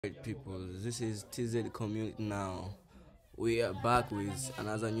Right, people, this is TZ Community now. We are back with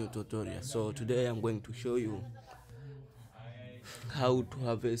another new tutorial. So today I'm going to show you how to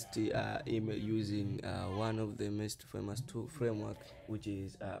harvest email using one of the most famous tool framework, which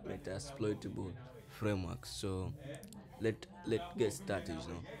is Metasploitable framework. So let get started.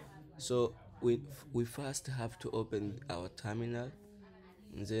 So we first have to open our terminal,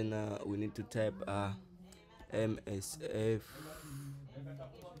 and then we need to type MSF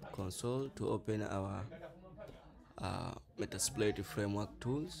console to open our Metasploit framework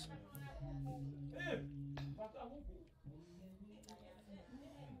tools.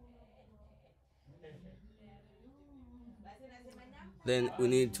 Then we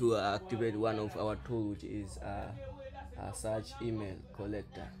need to activate one of our tools, which is a search email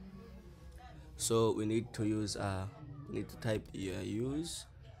collector. So we need to use type here use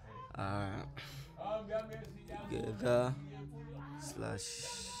together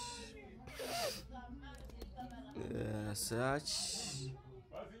slash search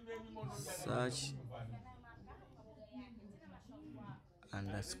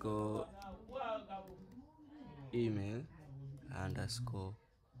underscore email underscore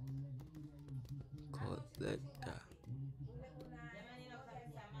collector.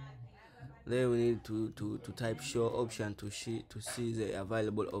 Then we need to type show option to see the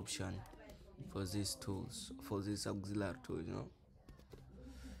available option for these tools, for this auxiliary tool,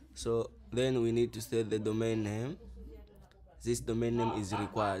 So then we need to set the domain name. This domain name is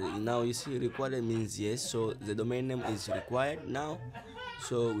required. Now you see required means yes, so the domain name is required now.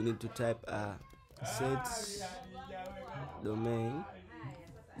 So we need to type set domain,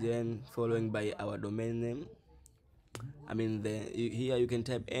 then following by our domain name. Here you can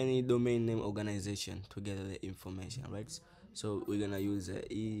type any domain name organization to get the information, right? So we're gonna use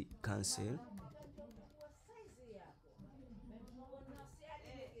e-cancel.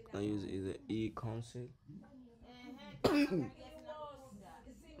 I use the e-cancel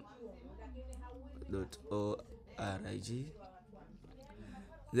 .org.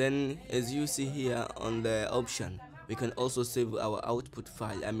 Then as you see here on the option, we can also save our output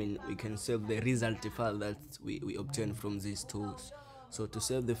file. We can save the result file that we obtain from these tools. So to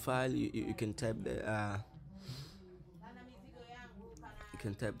save the file, you can type the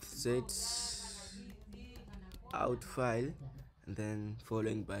set out file, and then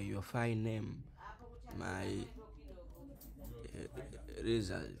following by your file name, my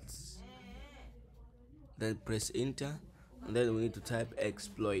results, then press enter, and then we need to type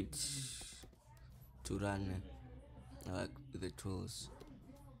exploit to run the tools.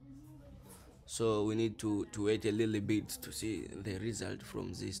 So we need to wait a little bit to see the result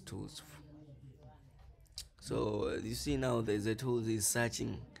from these tools. So you see now the tool is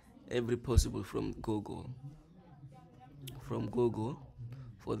searching every possible from Google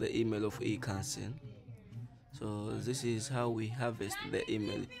for the email of e-cancel. So this is how we harvest the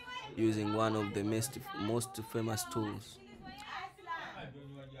email using one of the most famous tools.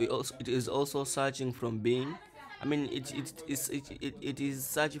 It is also searching from Bing. It is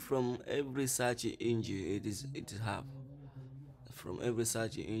searching from every search engine. It have from every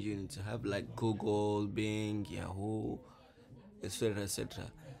search engine. It have like Google, Bing, Yahoo, etc.,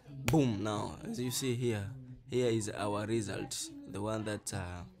 etc. Boom! Now, as you see here is our result, the one that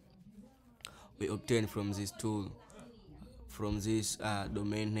we obtained from this tool, from this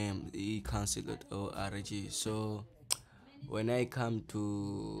domain name e-cancel.org. So when I come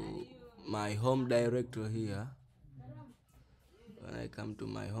to my home directory here,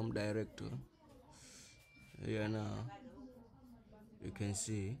 now you can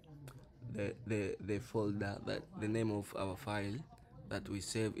see the folder, that the name of our file that we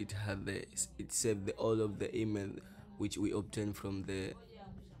save. It saved all of the email which we obtained from the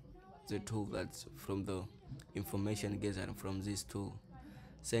tool, that's from the information gathered from this tool.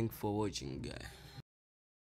 Thanks for watching, guys.